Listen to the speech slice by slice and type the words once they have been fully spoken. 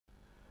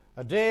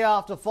A day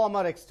after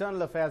former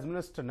External Affairs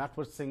Minister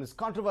Natwar Singh's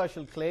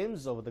controversial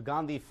claims over the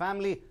Gandhi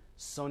family,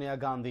 Sonia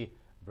Gandhi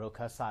broke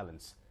her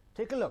silence.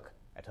 Take a look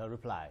at her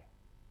reply.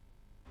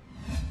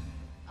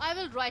 I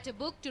will write a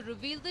book to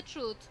reveal the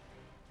truth.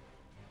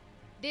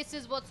 This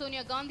is what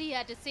Sonia Gandhi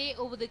had to say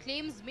over the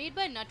claims made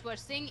by Natwar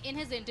Singh in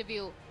his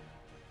interview.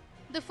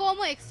 The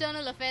former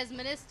External Affairs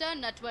Minister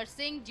Natwar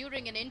Singh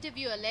during an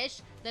interview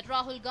alleged that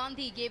Rahul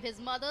Gandhi gave his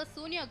mother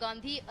Sonia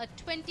Gandhi a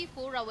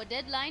 24-hour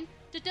deadline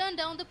to turn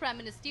down the Prime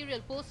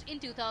Ministerial post in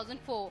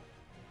 2004.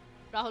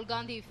 Rahul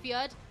Gandhi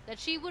feared that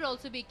she would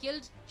also be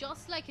killed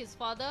just like his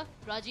father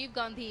Rajiv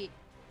Gandhi.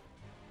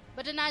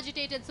 But an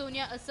agitated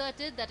Sonia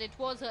asserted that it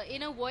was her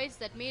inner voice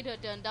that made her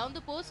turn down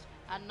the post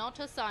and not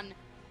her son.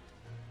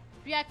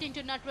 Reacting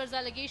to Natwar's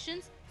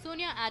allegations,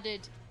 Sonia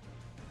added,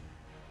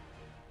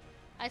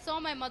 "I saw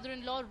my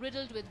mother-in-law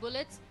riddled with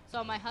bullets,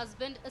 saw my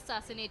husband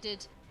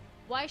assassinated.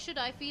 Why should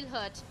I feel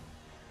hurt?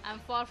 I'm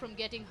far from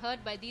getting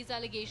hurt by these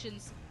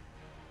allegations.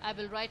 I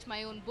will write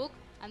my own book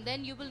and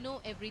then you will know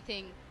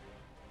everything."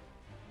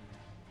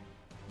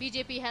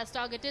 BJP has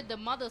targeted the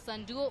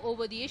mother-son duo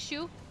over the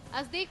issue,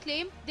 as they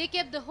claim they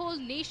kept the whole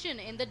nation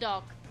in the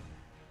dark.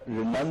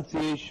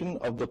 Renunciation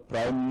of the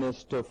Prime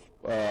Minister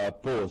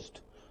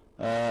post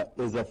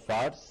is a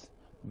farce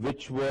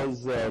which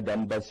was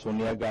done by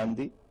Sonia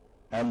Gandhi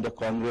and the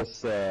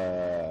Congress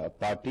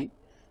party,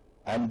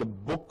 and the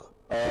book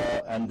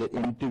and the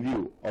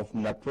interview of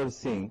Natwar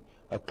Singh,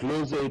 a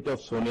close aide of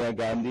Sonia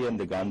Gandhi and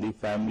the Gandhi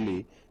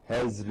family,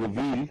 has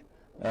revealed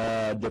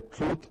the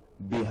truth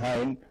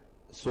behind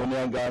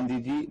Sonia Gandhi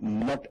ji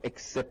not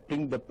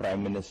accepting the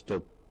Prime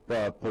Minister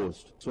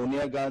post.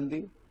 Sonia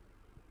Gandhi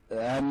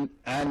and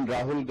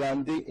Rahul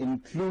Gandhi,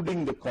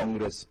 including the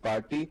Congress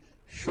party,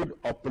 should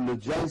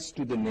apologize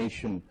to the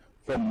nation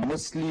for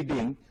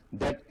misleading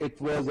that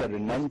it was a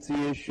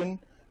renunciation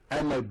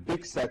and a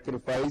big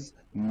sacrifice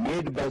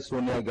made by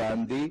Sonia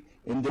Gandhi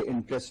in the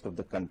interest of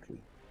the country.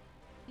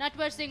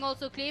 Natwar Singh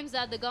also claims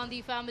that the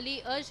Gandhi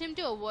family urged him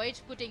to avoid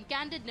putting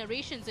candid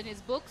narrations in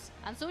his books,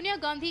 and Sonia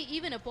Gandhi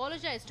even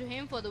apologized to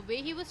him for the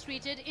way he was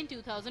treated in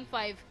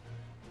 2005.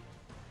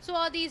 So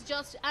are these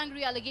just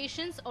angry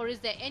allegations, or is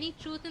there any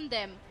truth in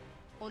them?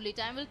 Only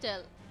time will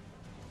tell.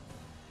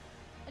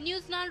 A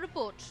News9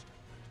 report.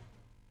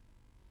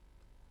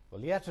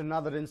 Well, yet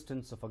another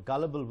instance of a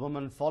gullible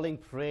woman falling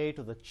prey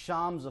to the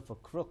charms of a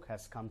crook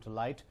has come to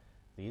light.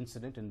 The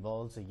incident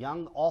involves a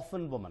young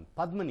orphan woman,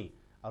 Padmini,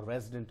 a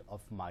resident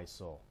of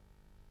Mysore.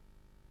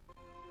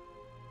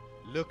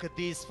 Look at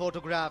these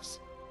photographs.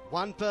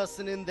 One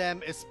person in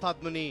them is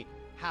Padmini,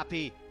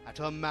 happy at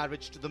her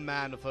marriage to the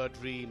man of her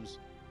dreams.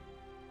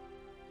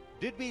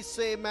 Did we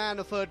say man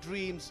of her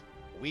dreams?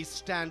 We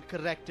stand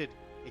corrected.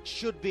 It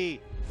should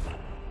be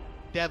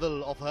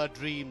devil of her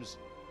dreams.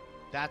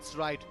 That's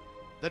right.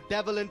 The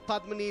devil in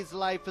Padmini's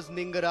life is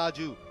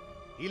Ningaraju.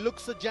 He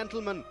looks a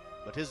gentleman,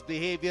 but his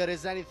behavior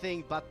is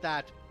anything but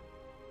that.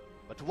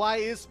 But why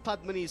is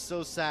Padmini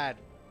so sad?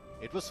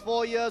 It was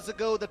 4 years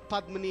ago that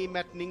Padmini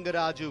met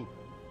Ningaraju.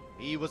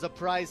 He was a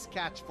prize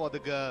catch for the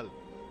girl.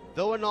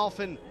 Though an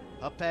orphan,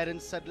 her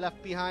parents had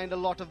left behind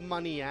a lot of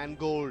money and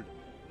gold.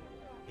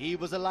 He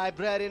was a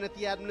librarian at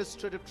the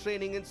Administrative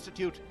Training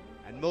Institute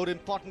and, more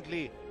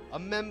importantly, a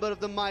member of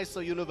the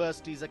Mysore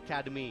University's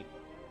academy.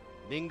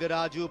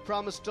 Ningaraju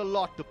promised a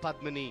lot to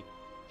Padmini.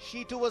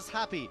 She too was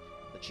happy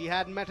that she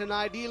had met an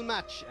ideal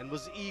match and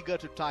was eager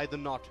to tie the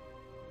knot.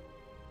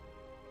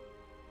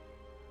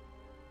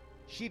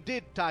 She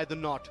did tie the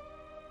knot.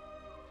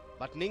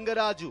 But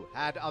Ningaraju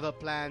had other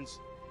plans.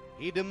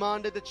 He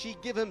demanded that she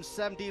give him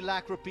 70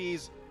 lakh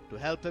rupees to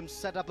help him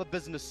set up a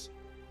business.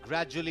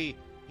 Gradually,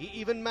 he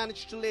even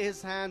managed to lay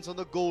his hands on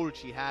the gold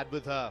she had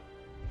with her.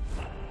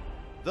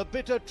 The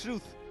bitter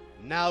truth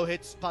now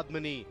hits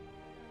Padmini.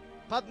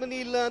 Padmini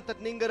learnt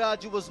that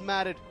Ningaraju was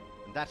married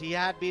and that he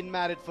had been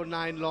married for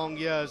 9 long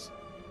years.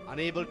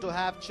 Unable to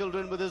have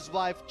children with his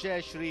wife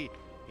Jayashri,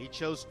 he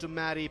chose to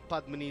marry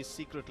Padmini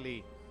secretly.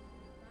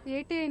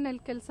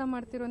 ATIನಲ್ಲಿ ಕೆಲಸ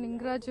ಮಾಡ್ತಿರೋ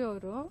ನಿಂಗರಾಜು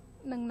ಅವರು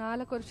ನಂಗೆ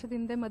 4 ವರ್ಷದ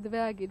ಹಿಂದೆ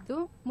ಮದುವೆ ಆಗಿದ್ದು,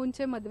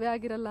 ಮುಂಚೆ ಮದುವೆ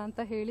ಆಗಿರಲ್ಲ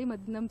ಅಂತ ಹೇಳಿ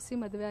ನಂಬಿಸಿ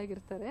ಮದುವೆ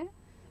ಆಗಿರ್ತಾರೆ.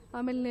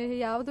 ಆಮೇಲೆ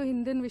ಯಾವುದು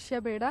ಹಿಂದಿನ ವಿಷಯ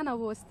ಬೇಡ,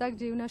 ನಾವು ಹೊಸದಾಗಿ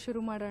ಜೀವನ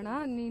ಶುರು ಮಾಡೋಣ,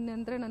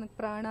 ನೀನಂದ್ರೆ ನನಗೆ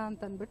ಪ್ರಾಣ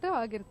ಅಂತ ಅಂದ್ಬಿಟ್ಟು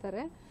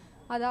ಆಗಿರ್ತಾರೆ.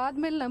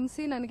 ಅದಾದ್ಮೇಲೆ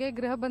ನಂಬಿಸಿ ನನಗೆ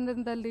ಗೃಹ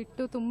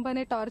ಬಂಧನದಲ್ಲಿಟ್ಟು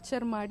ತುಂಬಾನೇ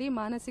ಟಾರ್ಚರ್ ಮಾಡಿ,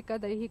 ಮಾನಸಿಕ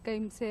ದೈಹಿಕ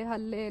ಹಿಂಸೆ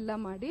ಹಲ್ಲೆ ಎಲ್ಲ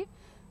ಮಾಡಿ,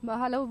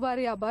 ಹಲವು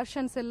ಬಾರಿ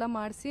ಅಬಾರ್ಷನ್ಸ್ ಎಲ್ಲ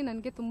ಮಾಡಿಸಿ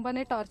ನನಗೆ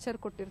ತುಂಬಾನೇ ಟಾರ್ಚರ್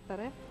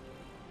ಕೊಟ್ಟಿರ್ತಾರೆ.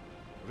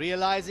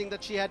 Realizing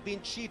that she had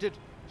been cheated,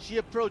 she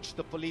approached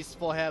the police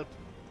for help.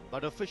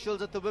 But officials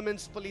at the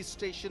women's police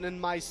station in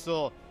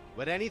Mysore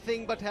were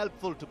anything but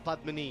helpful to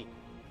Padmini.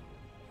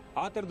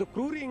 ಆ ಥರದ್ದು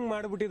ಕ್ರೂರಿ ಹಿಂಗೆ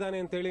ಮಾಡಿಬಿಟ್ಟಿದ್ದಾನೆ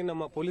ಅಂತೇಳಿ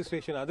ನಮ್ಮ ಪೊಲೀಸ್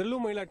ಸ್ಟೇಷನ್, ಅದರಲ್ಲೂ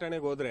ಮಹಿಳಾ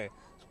ಠಾಣೆಗೆ ಹೋದರೆ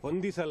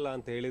ಸ್ಪಂದಿಸಲ್ಲ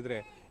ಅಂತ ಹೇಳಿದರೆ,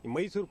 ಈ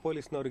ಮೈಸೂರು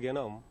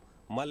ಪೊಲೀಸ್ನವ್ರಿಗೇನೋ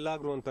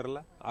ಮಲ್ಲಾಗ್ರು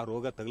ಅಂತಾರಲ್ಲ, ಆ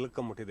ರೋಗ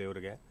ತಗಲಕೊಂಬಿಟ್ಟಿದೆ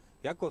ಇವರಿಗೆ.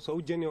 ಯಾಕೋ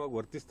ಸೌಜನ್ಯವಾಗಿ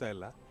ವರ್ತಿಸ್ತಾ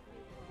ಇಲ್ಲ.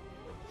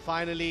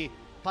 Finally,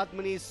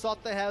 Padmini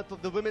sought the help of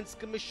the Women's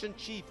Commission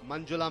Chief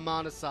Manjula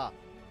Manasa.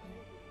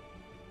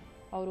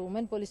 ಅವರು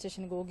ವುಮೆನ್ ಪೊಲೀಸ್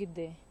ಸ್ಟೇಷನ್ಗೆ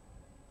ಹೋಗಿದ್ದೆ.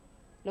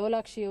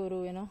 ಲೋಲಾಕ್ಷಿ ಅವರು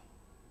ಏನೋ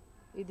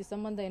ಇದು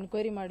ಸಂಬಂಧ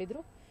ಎನ್ಕ್ವೈರಿ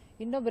ಮಾಡಿದ್ರು.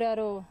 ಇನ್ನೊಬ್ರು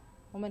ಯಾರೋ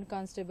ವುಮೆನ್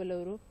ಕಾನ್ಸ್ಟೇಬಲ್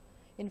ಅವರು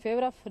ಇನ್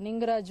ಫೇವರ್ ಆಫ್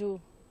ನಿಂಗರಾಜು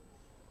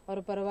ಅವರ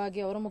ಪರವಾಗಿ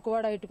ಅವರ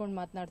ಮುಖವಾಡ ಇಟ್ಟುಕೊಂಡು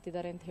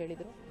ಮಾತನಾಡ್ತಿದ್ದಾರೆ ಅಂತ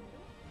ಹೇಳಿದರು.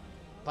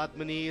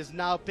 Padmini is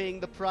now paying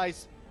the price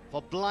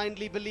for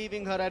blindly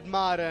believing her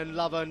admirer and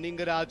lover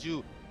Ningaraju,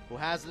 who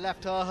has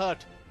left her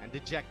hurt and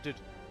dejected.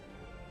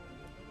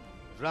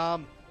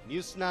 Ram,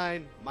 News9,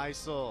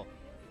 Mysore.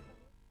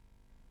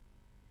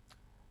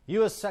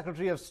 U.S.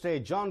 Secretary of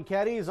State John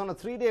Kerry is on a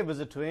 3-day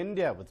visit to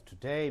India, with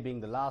today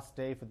being the last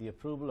day for the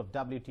approval of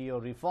WTO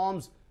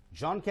reforms.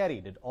 John Kerry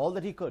did all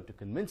that he could to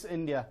convince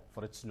India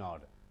for its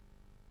nod.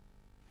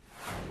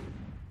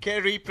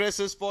 Kerry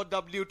presses for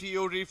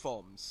WTO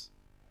reforms.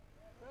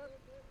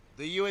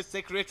 The U.S.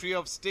 Secretary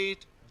of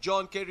State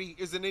John Kerry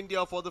is in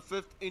India for the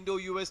 5th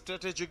Indo-US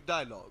Strategic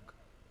Dialogue.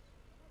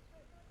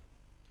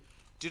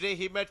 Today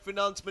he met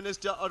Finance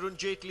Minister Arun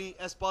Jaitley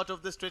as part of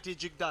the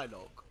strategic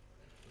dialogue.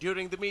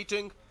 During the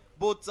meeting,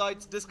 both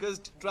sides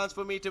discussed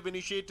transformative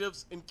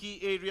initiatives in key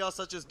areas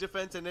such as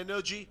defense and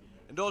energy,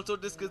 and also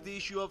discussed the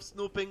issue of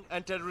snooping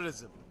and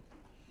terrorism.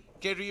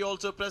 Kerry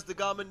also pressed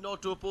the government not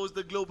to oppose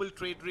the global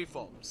trade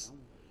reforms.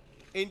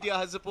 India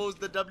has opposed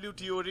the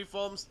WTO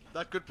reforms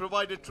that could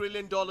provide $1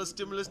 trillion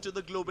stimulus to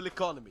the global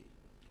economy.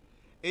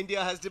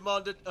 India has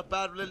demanded a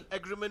parallel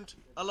agreement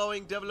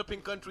allowing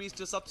developing countries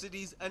to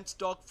subsidize and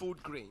stock food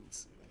grains.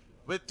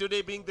 With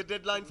today being the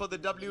deadline for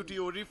the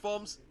WTO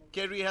reforms,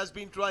 Kerry has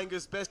been trying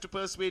his best to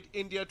persuade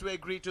India to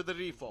agree to the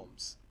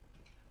reforms.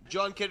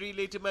 John Kerry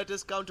later met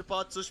his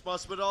counterpart Sushma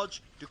Swaraj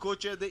to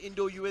co-chair the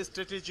Indo-US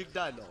Strategic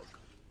Dialogue.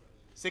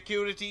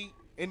 Security,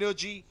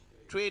 energy,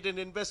 trade and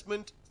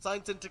investment,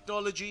 science and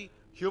technology,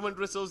 human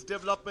resource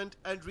development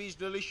and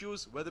regional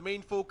issues were the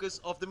main focus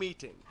of the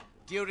meeting.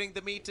 During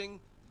the meeting,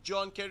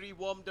 John Kerry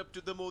warmed up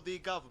to the Modi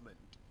government.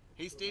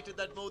 He stated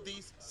that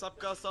Modi's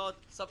Sabka Saath,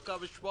 Sabka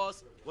Vishwas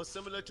was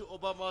similar to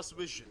Obama's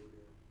vision.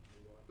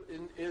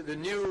 In the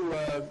new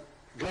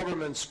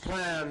government's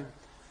plan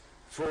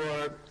for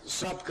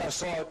Sabka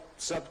Saath,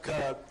 Sabka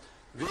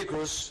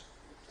Vikas,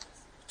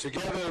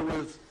 together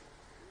with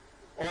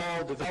all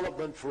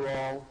development for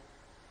all,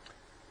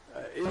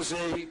 is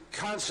a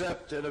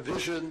concept and a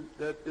vision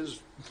that is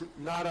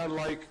not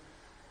unlike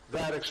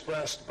that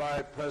expressed by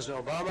President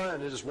Obama,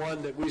 and it is one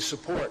that we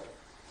support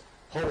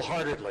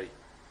wholeheartedly.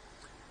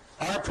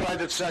 Our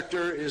private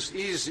sector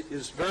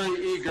is very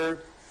eager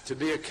to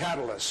be a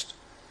catalyst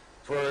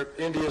for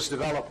India's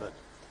development,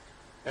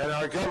 and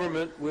our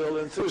government will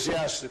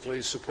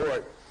enthusiastically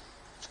support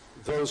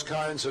those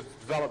kinds of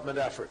development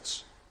efforts.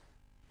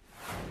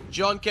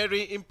 John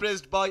Kerry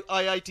impressed by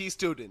IIT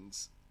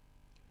students.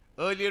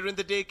 Earlier in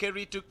the day,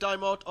 Kerry took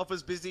time out of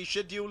his busy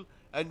schedule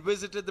and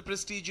visited the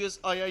prestigious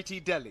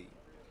IIT Delhi.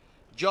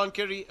 John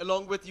Kerry,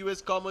 along with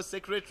U.S. Commerce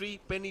Secretary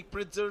Penny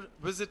Pritzker,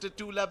 visited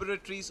 2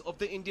 laboratories of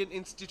the Indian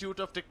Institute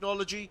of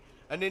Technology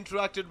and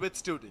interacted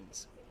with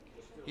students.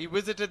 He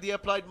visited the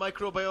Applied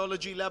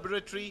Microbiology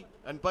Laboratory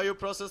and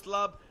Bioprocess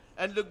Lab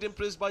and looked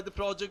impressed by the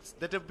projects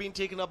that have been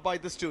taken up by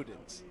the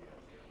students.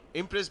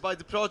 Impressed by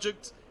the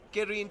projects,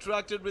 Kerry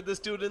interacted with the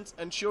students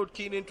and showed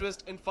keen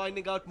interest in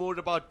finding out more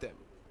about them.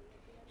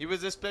 He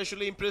was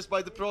especially impressed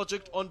by the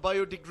project on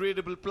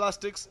biodegradable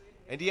plastics,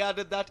 and he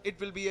added that it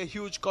will be a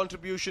huge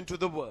contribution to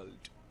the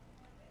world.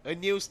 A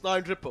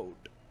News9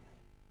 report.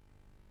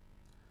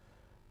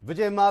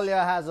 Vijay Mallya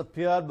has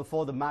appeared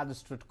before the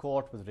magistrate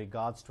court with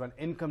regards to an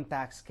income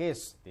tax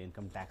case. The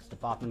income tax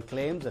department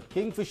claims that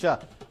Kingfisher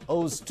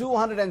owes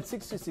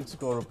 266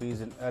 crore rupees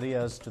in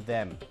arrears to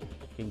them.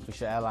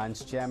 Kingfisher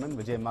Airlines chairman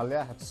Vijay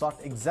Mallya had sought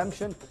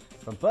exemption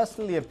from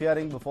personally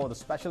appearing before the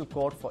special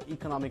court for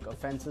economic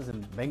offences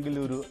in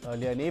Bengaluru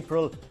earlier in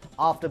April,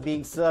 after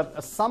being served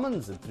a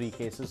summons in 3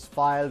 cases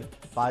filed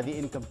by the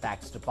income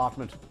tax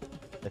department.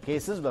 The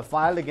cases were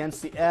filed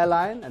against the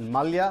airline and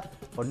Mallya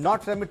for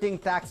not remitting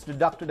tax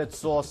deducted at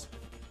source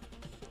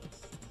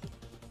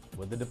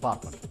with the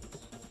department.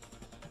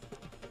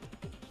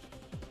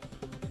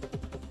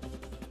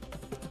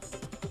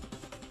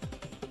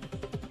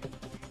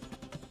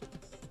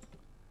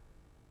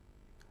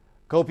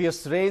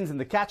 Copious rains in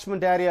the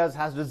catchment areas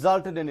has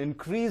resulted in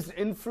increased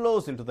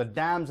inflows into the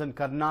dams in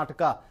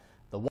Karnataka.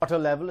 The water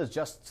level is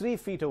just 3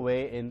 feet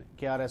away in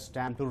KRS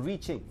Dam to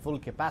reaching full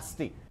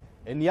capacity.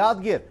 In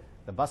Yadgir,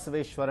 the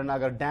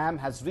Basaveshwaranagar Dam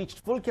has reached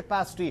full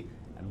capacity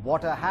and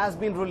water has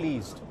been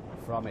released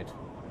from it.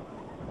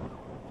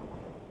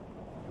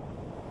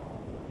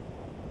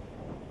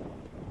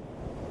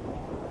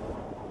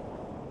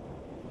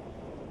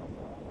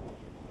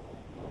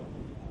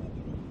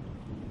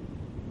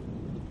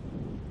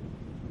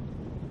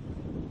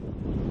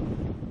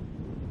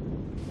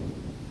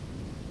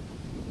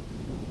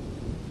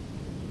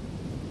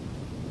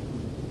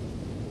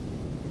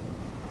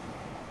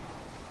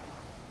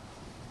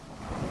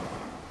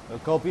 The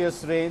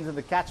copious rains in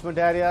the catchment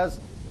areas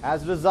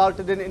has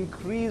resulted in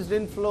increased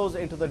inflows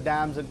into the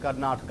dams in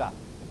Karnataka.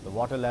 The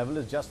water level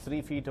is just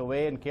 3 feet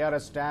away in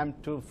KRS Dam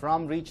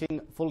from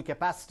reaching full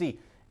capacity.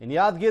 In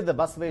Yadgir, the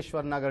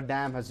Basaveshwaranagar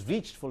Dam has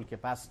reached full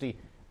capacity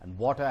and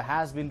water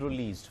has been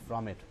released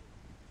from it.